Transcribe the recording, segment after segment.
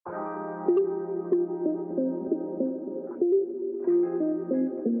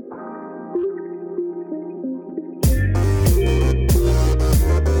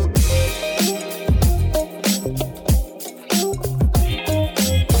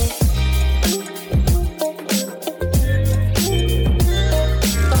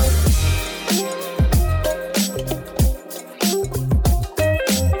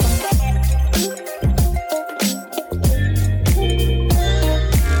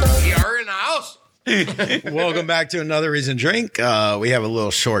Welcome back to Another Reason Drink. We have a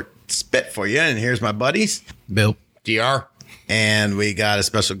little short spit for you, and here's my buddies, Bill. DR. And we got a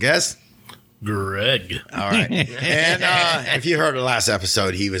special guest. Greg. All right. And if you heard the last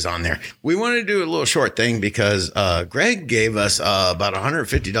episode, he was on there. We wanted to do a little short thing because Greg gave us about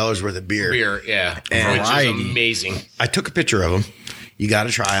 $150 worth of beer. Yeah. And which is amazing. I took a picture of them. You got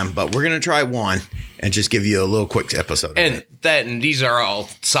to try them, but we're going to try one and just give you a little quick episode. And these are all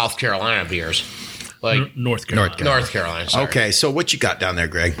South Carolina beers. Like North Carolina. North Carolina. Sorry. Okay, so what you got down there,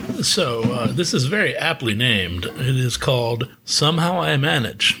 Greg? So this is very aptly named. It is called Somehow I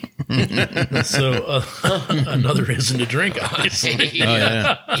Manage. So another reason to drink, obviously. Oh,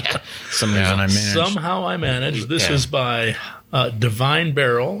 yeah. Some reason I managed. Somehow I Manage. This is by Divine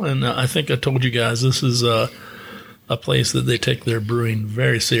Barrel. And I think I told you guys this is a place that they take their brewing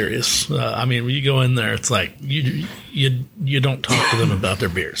very serious. I mean, when you go in there, it's like you don't talk to them about their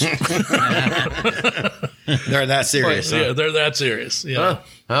beers. They're that serious. Huh? Yeah, they're that serious. Yeah.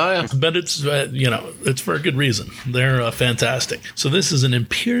 Oh, yeah. But it's it's for a good reason. They're fantastic. So this is an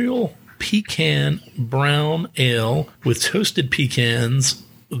Imperial Pecan Brown Ale with toasted pecans,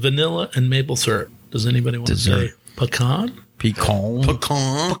 vanilla, and maple syrup. Does anybody want to say pecan? Pecan.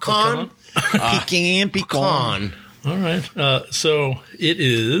 Pecan. All right. So it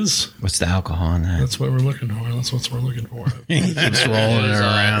is. What's the alcohol in that? That's what we're looking for. That's what we're looking for. He keeps rolling it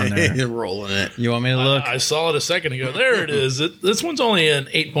around there. You're rolling it. You want me to look? I saw it a second ago. There it is. This one's only an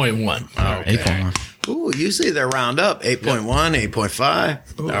 8.1. Okay. 8.1. Ooh, usually they round up 8.1,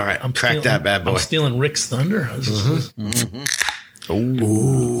 8.5. All right, crack that bad boy. I'm stealing Rick's thunder.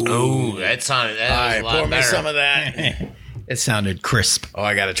 Oh, that sounded All right, a lot pour me better. some of that. It sounded crisp. Oh,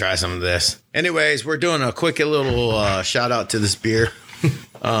 I got to try some of this. Anyways, we're doing a quick little shout out to this beer. We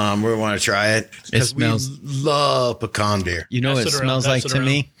want to try it. It smells. We love pecan beer. You know what it smells like to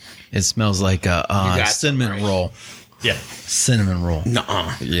me? It smells like a cinnamon roll. Yeah. Cinnamon roll.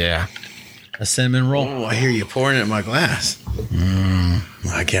 Nuh-uh. Yeah. A cinnamon roll. Oh, I hear you pouring it in my glass.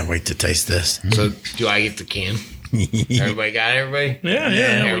 I can't wait to taste this. So, do I get the can? Everybody got everybody?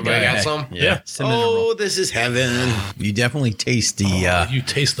 Yeah. Everybody got some? Yeah. Cinnamon roll. Oh, this is heaven. You definitely taste the. You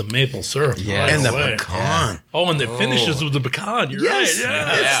taste the maple syrup. Yeah. right And the away. pecan. Oh, and it finishes with the pecan. You're Yes.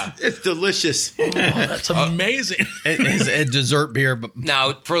 right. Yeah. It's delicious. Oh, that's amazing. it is a dessert beer, but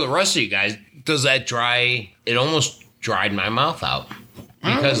Now, for the rest of you guys, does that dry? It almost dried my mouth out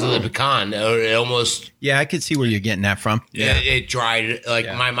because of the pecan. It almost, yeah, I could see where you're getting that from. it dried. Like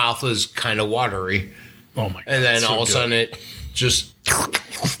my mouth was kind of watery. Oh, my God. And then so all of a good. sudden it just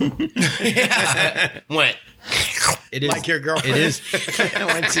went. It is Like your girlfriend. It is. I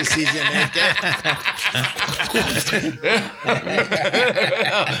went to see you naked.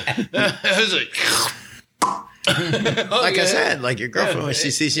 It was like, Like I said, like your girlfriend when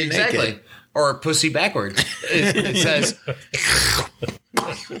she sees you exactly. naked. Or pussy backwards. It says,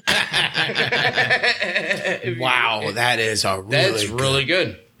 Wow, that is a really that's really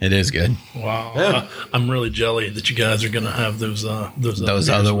good. It is good. Wow. I'm really jelly that you guys are going to have those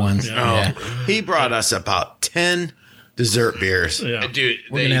Other ones. Yeah. Yeah. He brought us about 10 dessert beers. Yeah. Dude,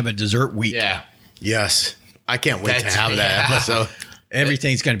 We're gonna have a dessert week. yeah. Yes. I can't wait to That's- have that yeah. episode.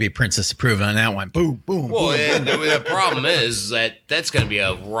 Everything's gonna be princess approved on that one. Boom, boom. Well, and the problem is that's going to be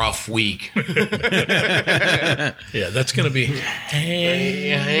a rough week. Yeah, that's going to be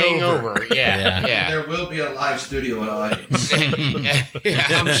Hangover. Yeah. There will be a live studio audience. Yeah,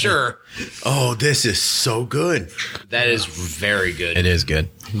 I'm sure. Oh, this is so good. That is very good. It is good.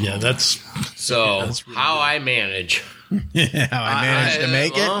 Yeah, that's So, how I manage. How I managed to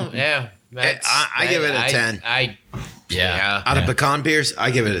make it. Well, yeah. I give it a 10. Yeah. Out of pecan beers,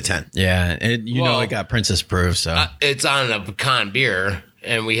 I give it a 10. Yeah, you know Well, it got princess approved, so It's on a pecan beer,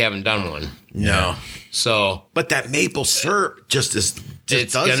 and we haven't done one. No. So, But that maple syrup just it's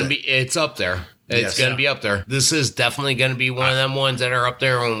does gonna it. be. It's up there. It's Yes. gonna be up there. This is definitely gonna be one of them ones that are up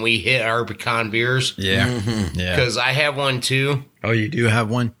there when we hit our pecan beers. yeah, Mm-hmm. yeah. Because I have one too. Oh, you do have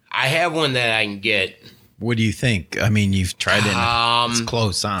one. I have one that I can get. What do you think? I mean, you've tried it. It's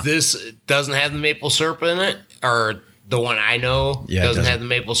close, huh? This doesn't have the maple syrup in it, or the one I know Yeah, it doesn't doesn't. have the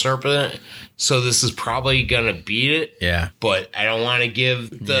maple syrup in it. So this is probably gonna beat it. Yeah. But I don't want to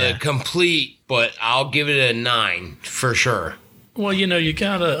give the complete. But I'll give it a 9 for sure. well, you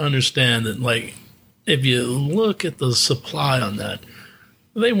got to understand that, like, if you look at the supply on that,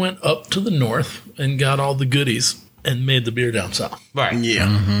 they went up to the north and got all the goodies and made the beer down south. Right. Yeah.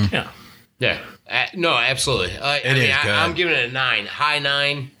 Mm-hmm. Yeah. Yeah. No, absolutely. I is mean, good. I'm giving it a 9, high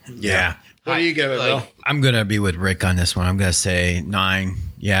 9. Yeah. What do you give it, Like, Bill? I'm gonna be with Rick on this one. I'm gonna say 9.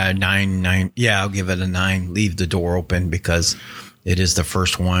 Yeah, 9. Yeah, I'll give it a 9. Leave the door open because It is the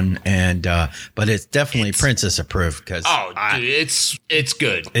first one, and but it's definitely Princess approved because dude, it's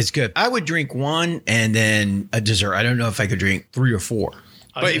good. It's good. I would drink one and then a dessert. I don't know if I could drink 3 or 4.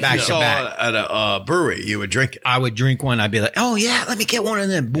 But if back you to saw back. at a brewery, you would drink it. I would drink one. I'd be like, oh yeah, let me get one of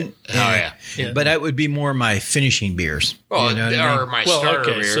them. Boom. Yeah. But that would be more my finishing beers. Well, You know what I or mean? my Well, starter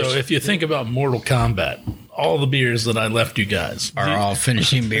okay, beers. so if you think about Mortal Kombat, all the beers that I left you guys Are all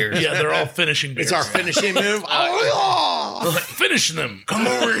finishing beers. yeah, they're all finishing beers. It's our finishing move. Finish them. Come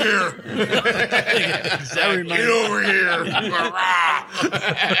over here. Get over here.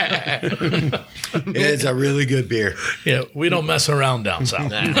 It's a really good beer. Yeah, we don't mess around down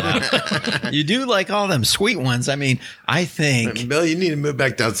south. You do like all them sweet ones. I mean, I think Bill, you need to move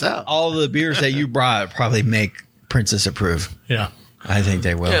back down south. all the beers that you brought probably make Princess approve. Yeah. I think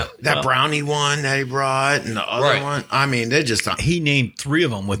they will. Yeah. That brownie one that he brought and the other Right. one. I mean, they're just He named 3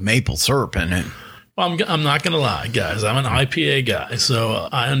 of them with maple syrup in it. Well, I'm not going to lie, guys. I'm an IPA guy, so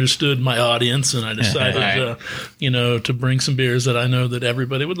I understood my audience, and I decided, to bring some beers that I know that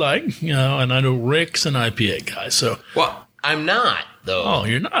everybody would like. And I know Rick's an IPA guy, so. Well, I'm not though. Oh,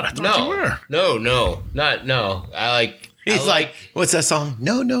 you're not. I thought you were. No. I like. He's like, what's that song?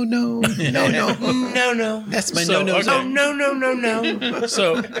 No. no. That's my So, no. okay. No.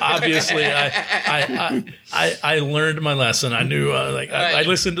 So obviously, I learned my lesson. I knew, I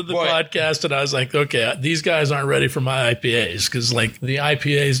listened to the Boy. podcast, and I was like, okay, these guys aren't ready for my IPAs because, like, the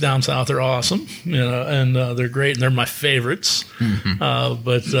IPAs down south are awesome, and they're great, and they're my favorites.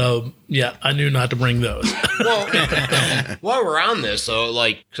 But yeah, I knew not to bring those. Well, while we're on this, though,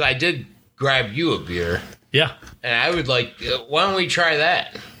 like, 'cause I did grab you a beer, Yeah, and I would like. Why don't we try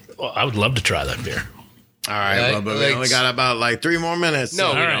that? well, I would love to try that beer. all right, well, but we like- only got about like 3 more minutes.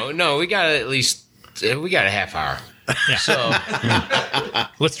 No, right. no. We got at least. We got a half hour. So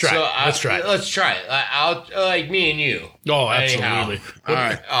Let's try. it. Let's try. it. Let's try it. I'll like me and you. Oh, Anyhow. absolutely. All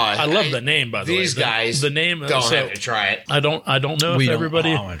right. I love the name, by the way. These guys the name. don't so have to try it. I don't know We if don't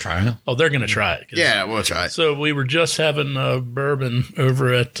everybody. want to try it. Oh, they're going to try it. 'cause- Yeah, we'll try it. So we were just having bourbon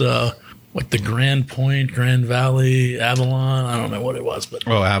over at the Grand Point, Grand Valley, Avalon. I don't know what it was, but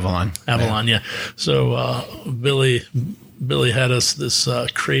Oh, Avalon. Avalon, yeah. So Billy had us this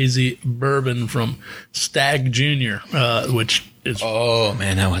crazy bourbon from Stag Jr., which is Oh,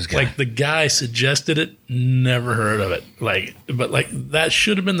 man, that was good. like the guy suggested it. Never heard of it. But that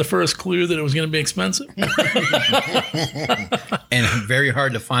should have been the first clue that it was going to be expensive. and very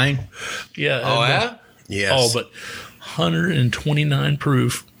hard to find. Yeah. Oh, and, yeah? Yes. Oh, but 129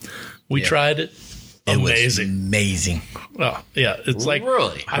 proof. We tried it. It was Amazing. amazing. Well, yeah, it's like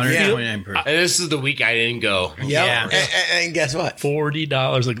Really? 129 proof. And this is the week I didn't go. yeah. Yeah. And guess what?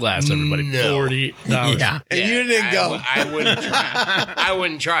 $40 a glass, everybody. No. $40. Yeah. And you didn't go. I wouldn't try it. I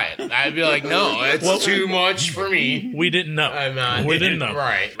wouldn't try it. I'd be like, no, it's too much for me. We didn't know. I'm not. We didn't know.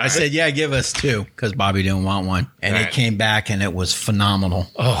 Right. I said, yeah, give us 2 because Bobby didn't want one. And Right. it came back and it was phenomenal.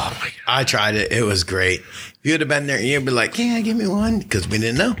 Oh my god. I tried it. It was great. If you'd have been there, you'd be like, yeah, give me one. Because we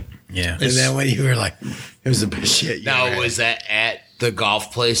didn't know. Yeah. And then when you were like, it was the best shit. You Now, ever had. was that at the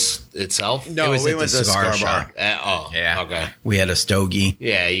golf place itself? No, It was we at went the to cigar Cigar shop. Bar. Yeah. Okay. We had a stogie.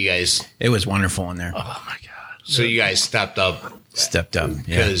 Yeah, you guys. It was wonderful in there. Oh my god. So you guys stepped up Stepped up.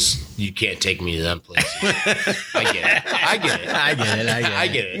 Yeah. because you can't take me to them places. I get it. I get it. I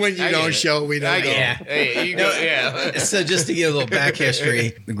get it. When you I get don't it. show, we don't I go. get it. Hey, you go. Yeah. So just to give a little back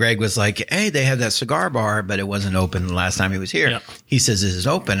history, Greg was like, hey, they have that cigar bar, but it wasn't open the last time he was here. Yeah. He says, is it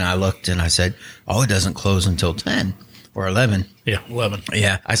open? And I looked and I said, oh, it doesn't close until 10 or 11. Yeah, 11.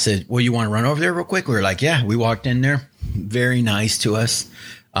 Yeah. I said, well, you want to run over there real quick? We were like, yeah. We walked in there. Very nice to us.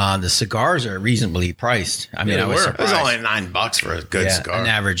 The cigars are reasonably priced. I mean, Yeah, I was they were. It was surprised. only $9 for a good cigar. An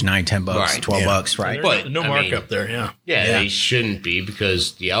average $9-10, Right, $12, yeah. right? But, no I markup mean- there, yeah. Yeah, Yeah. they shouldn't be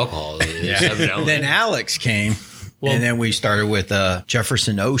because the alcohol is evidently. Then Alex came, and then we started with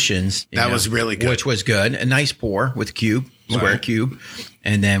Jefferson Oceans. you That know, was really good. Which was good. A nice pour with cube, square cube.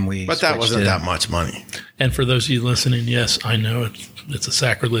 And then we But that switched wasn't to- that much money. And for those of you listening, yes, I know it's a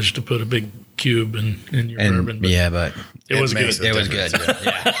sacrilege to put a big cube in your bourbon, And, but yeah, but it was good. makes it was good.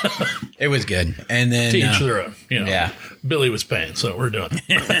 Yeah. It was good. And then To each their own. yeah. Billy was paying, so we're doing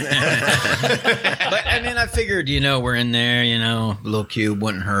it. But I mean, I figured, we're in there, a little cube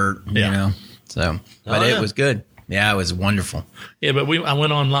wouldn't hurt, Yeah. So, but Oh, it yeah. was good. Yeah, it was wonderful. Yeah, but I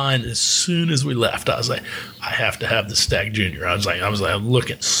went online as soon as we left. I was like, I have to have the Stag Junior. I was like, I'm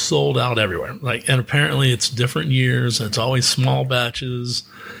looking, sold out everywhere. And apparently it's different years. It's always small batches,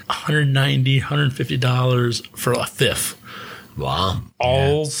 $190, $150 for a fifth. Wow.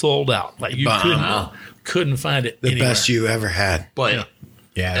 All sold out. Like you Wow. couldn't find it The anywhere. best you ever had. But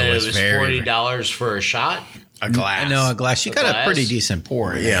Yeah, it was $40 for a shot. A glass. No, a glass. You got a glass? pretty decent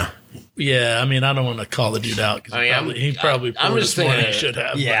pour. Yeah. Yeah, I mean, I don't want to call the dude out because he probably I'm poured just more than he thinking- should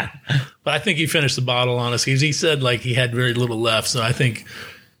have. Yeah. but I think he finished the bottle on us because he said like he had very little left. So I think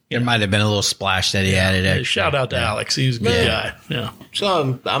There might have been a little splash that he added. Extra. shout out to Alex. He's a good guy. Yeah.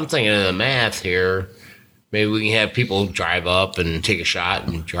 So I'm thinking of the math here. Maybe we can have people drive up and take a shot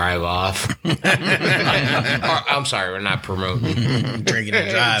and drive off. I'm sorry, we're not promoting Drinking and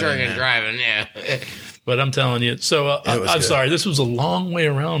driving. drinking and driving. Yeah. But I'm telling you, so I'm good. sorry. This was a long way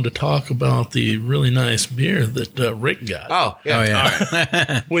around to talk about the really nice beer that Rick got, Oh yeah. Oh,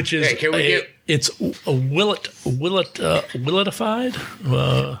 yeah. which is Hey, can we it's a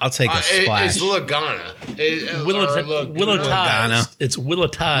willetified, I'll take a splash. It's Laguna. willetized. Laguna. It's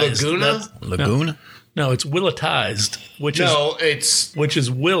willetized. Laguna? That's- Laguna? No, it's willetized, which No, it's is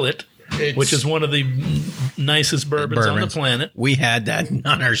Willet, It's- which is one of the nicest bourbons on the planet. We had that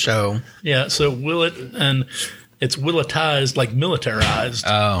on our show. Yeah, so Willet, and it's willetized, like militarized.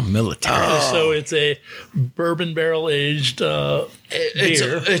 Oh, military. So it's a bourbon barrel aged beer.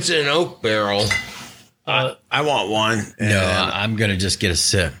 it's an oak barrel. I want one. No, I'm going to just get a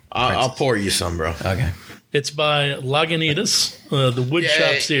sip. I'll pour you some, bro. Okay. It's by Lagunitas, the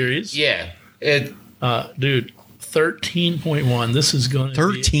Woodshop series. Yeah. Dude, 13.1. This is going to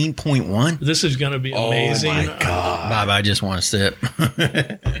 13.1? This is going to be amazing. Oh my God. Bob, I just want to sip.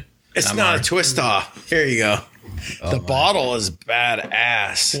 It's not a twist off. Here you go. The bottle is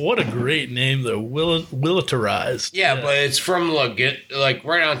badass. What a great name, though. Willetarized. Yeah, but it's from like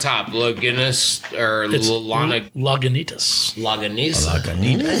right on top, Lagunitas or It's Lagunitas.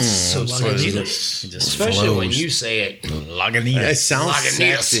 Lagunitas. That's so sexy. Lagunitas. Just Especially when flows. you say it. It Lagunitas. sounds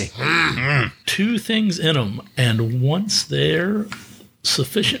Lagunitas. sexy. Two things in them, and once they're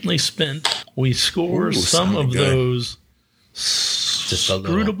sufficiently spent, we score Ooh, some of sounded good. those Just a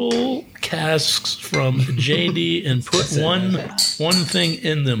little. scrutable casks from JD and put one thing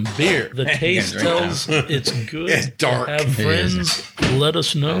in them. Beer. The taste drink tells it's good. It's dark. Have friends let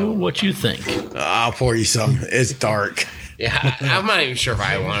us know what you think. I'll pour you some. It's dark. Yeah, I'm not even sure if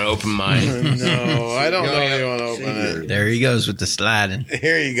I want to open mine. No, I don't know if you want to open it. There he goes with the sliding.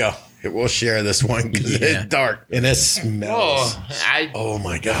 Here you go. We'll share this one because Yeah. it's dark and it smells. Oh, Oh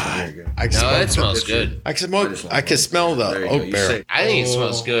my God! I can no, smell it smells good. I can smell the There you go. oak You barrel. say- I think it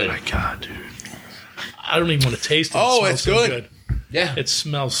smells good. God, dude. I don't even want to taste it. Oh, It it's smells so good. Yeah, It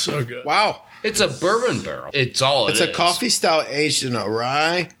smells so good. Wow, it's a bourbon barrel. It's all it's it a is. coffee stout aged in a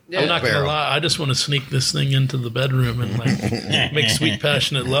rye. Yeah. I'm not gonna barrel. lie. I just want to sneak this thing into the bedroom and like make sweet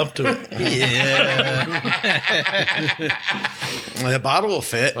passionate love to it. The bottle will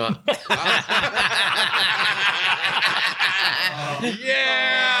fit.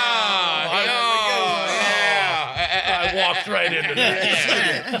 I walked right into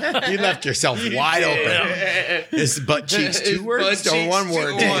that. You left yourself wide open. Is butt cheeks two words or one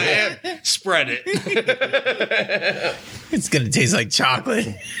word? Spread it. It's going to taste like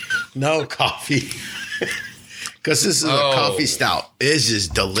chocolate. No coffee. Because this is a Oh. coffee stout. It's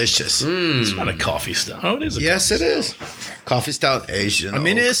just delicious. It's not a coffee stout. Oh, it is. Yes, it is. Coffee stout aged in I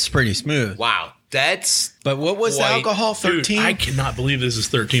mean, oak. it's pretty smooth. Wow, that's But what was the White. alcohol? Dude, 13? I cannot believe this is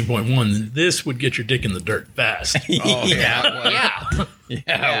 13.1. This would get your dick in the dirt fast. yeah. yeah.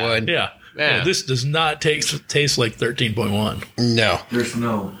 Yeah, it would. Yeah. Yeah. No, this does not taste like 13.1. No. There's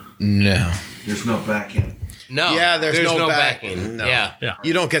no backhand. No, Yeah, there's no back- backing. no. Yeah. Yeah.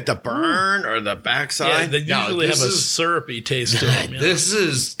 You don't get the burn or the Yeah, backside. they No, usually have this a is- syrupy taste to them. This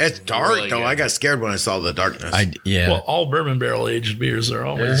is It's dark really though. good. I got scared when I saw the darkness. Yeah. Well, all bourbon barrel aged beers are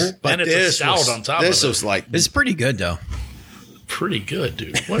always, But and it's a stout on top This of it. was like it's pretty good, though. Pretty good,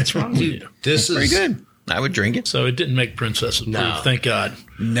 dude. What's wrong with you? This is Pretty good. I would drink it. So it didn't make Princess approve. No. Thank God.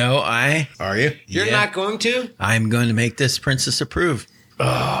 No, Are you? You're Yeah. not going to? I'm going to make this princess approve.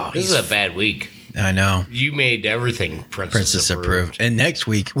 This is a bad week. I know. You made everything Princess approved. And next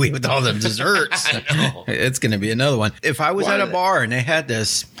week, with all the desserts, I know. it's going to be another one. If I was Why at a did- bar and they had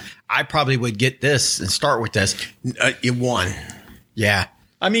this, I probably would get this and start with this. You won. Yeah.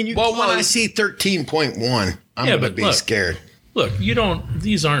 I mean, you Well, when I see 13.1, I'm Yeah, going to but be look. scared. Look, you don't.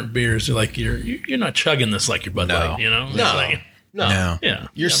 These aren't beers. Like you're not chugging this like your Bud No. Light. You know. It's No. like- no. yeah.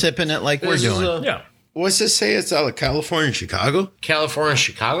 You're sipping it like This we're is doing. Yeah. What's this say? It's out of California, Chicago? California,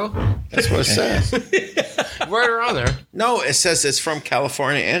 Chicago? That's what it says. Right around there. No, it says it's from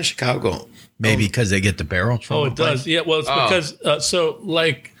California and Chicago. Maybe because they get the barrel from Oh, the it does. place. Yeah. Well, it's Oh. because so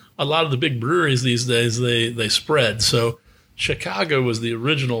like a lot of the big breweries these days, they spread. So Chicago was the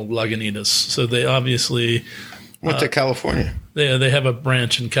original Lagunitas. So they obviously Went to California. They have a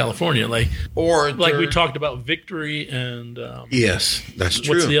branch in California, like Or we talked about Victory and Yes, that's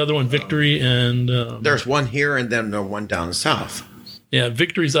true. what's the other one? Victory and There's one here and then there's one down south. yeah,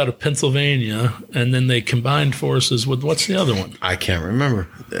 Victory's out of Pennsylvania, and then they combined forces with what's the other one? I can't remember.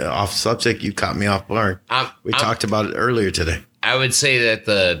 Off subject, you caught me off guard. We talked about it earlier today. I would say that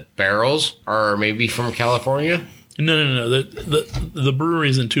the barrels are maybe from California. No. The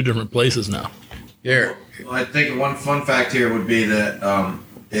brewery's in two different places now. Here. I think one fun fact here would be that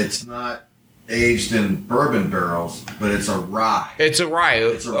it's not aged in bourbon barrels, but it's a rye. It's a rye.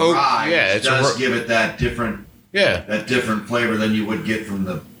 It's a rye. Yeah, it does give it that different flavor than you would get from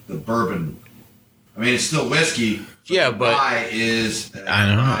the bourbon. I mean, it's still whiskey. Yeah, but rye is. I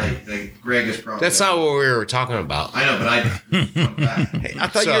don't know. Rye, Greg is probably. that's not what we were talking about. I know, but fun fact. Hey, I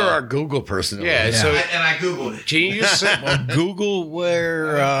thought you were our Google person. Yeah, so I googled it. can you just Google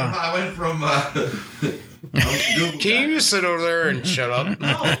where. I went from. Google can you just sit over there and shut up?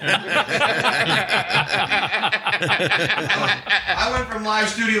 I went from live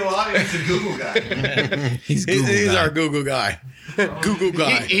studio audience to Google guy. He's Google He's guy. our Google guy. Google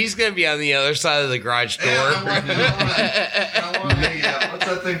guy. He's gonna be on the other side of the garage door. I want a, what's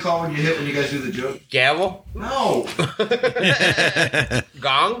that thing called when you guys do the joke? Gavel, No,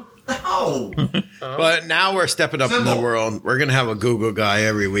 gong. no. But now we're stepping up in the Simple. world. We're going to have a Google guy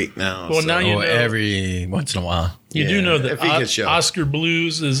every week now. Well, now you know. Every once in a while. You do Yeah, know if he that could show. Oscar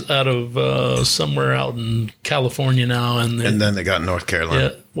Blues is out of somewhere out in California now, and then they got North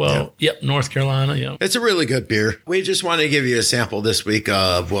Carolina. North Carolina. Yeah, It's a really good beer. We just want to give you a sample this week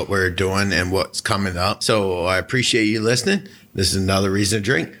of what we're doing and what's coming up. So I appreciate you listening. This is another reason to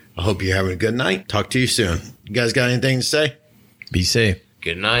drink. I hope you're having a good night. Talk to you soon. You guys got anything to say? Be safe.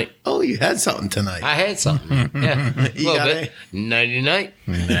 Good night. Oh, you had something tonight. I had something. Yeah, a You little got bit. Nighty night.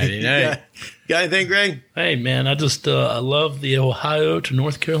 Yeah. Got anything, Greg? hey man, I just I love the Ohio to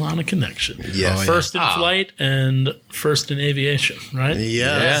North Carolina connection. Yes. Oh, yeah. First in Ah. flight and first in aviation, right?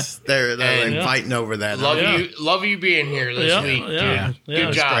 Yes. They're And- like fighting over that. Love you being here this week. Yeah. Good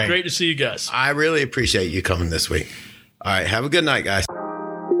It's job. Great to see you guys. I really appreciate you coming this week. All right. Have a good night, guys.